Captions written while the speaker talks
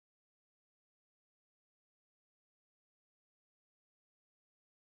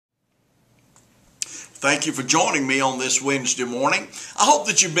Thank you for joining me on this Wednesday morning. I hope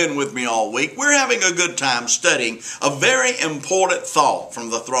that you've been with me all week. We're having a good time studying a very important thought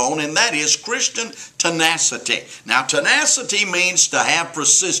from the throne, and that is Christian tenacity. Now, tenacity means to have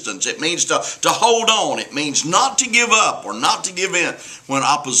persistence. It means to hold on. It means not to give up or not to give in when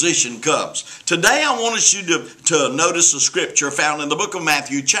opposition comes. Today, I want you to notice a scripture found in the book of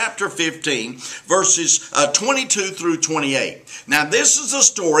Matthew, chapter 15, verses 22 through 28. Now, this is a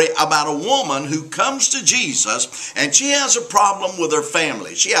story about a woman who comes to Jesus, and she has a problem with her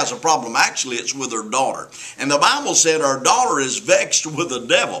family. She has a problem, actually, it's with her daughter. And the Bible said her daughter is vexed with the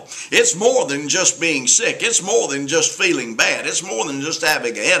devil. It's more than just being sick. It's more than just feeling bad. It's more than just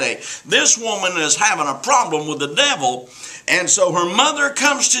having a headache. This woman is having a problem with the devil. And so her mother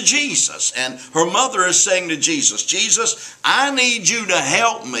comes to Jesus, and her mother is saying to Jesus, Jesus, I need you to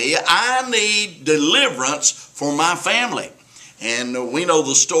help me. I need deliverance for my family. And we know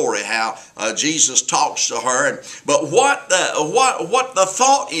the story how Jesus talks to her. But what the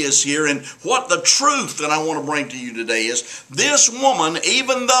thought is here, and what the truth that I want to bring to you today is, this woman,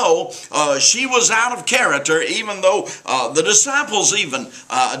 even though she was out of character, even though the disciples even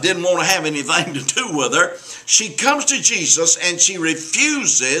didn't want to have anything to do with her, she comes to Jesus and she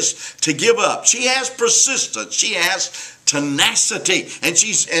refuses to give up. She has persistence. She has tenacity, and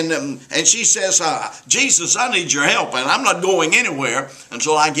she says, Jesus, I need your help, and I'm not going anywhere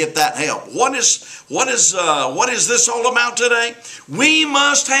until I get that help. What is this all about today? We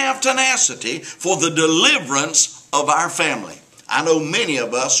must have tenacity for the deliverance of our family. I know many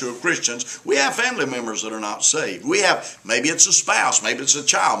of us who are Christians, we have family members that are not saved. Maybe it's a spouse, maybe it's a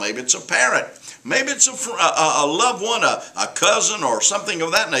child, maybe it's a parent. Maybe it's a loved one, a cousin, or something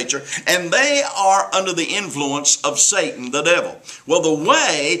of that nature, and they are under the influence of Satan, the devil. Well, the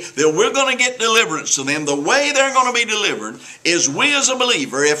way that we're going to get deliverance to them, the way they're going to be delivered, is we as a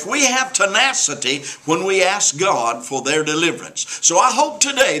believer, if we have tenacity when we ask God for their deliverance. So I hope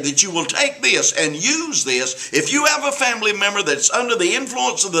today that you will take this and use this. If you have a family member that's under the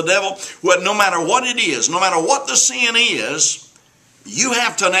influence of the devil, well, no matter what it is, no matter what the sin is, you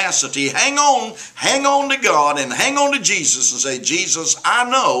have tenacity. Hang on to God and hang on to Jesus and say, Jesus, I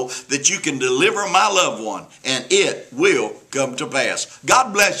know that you can deliver my loved one, and it will come to pass.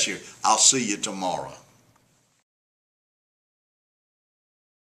 God bless you. I'll see you tomorrow.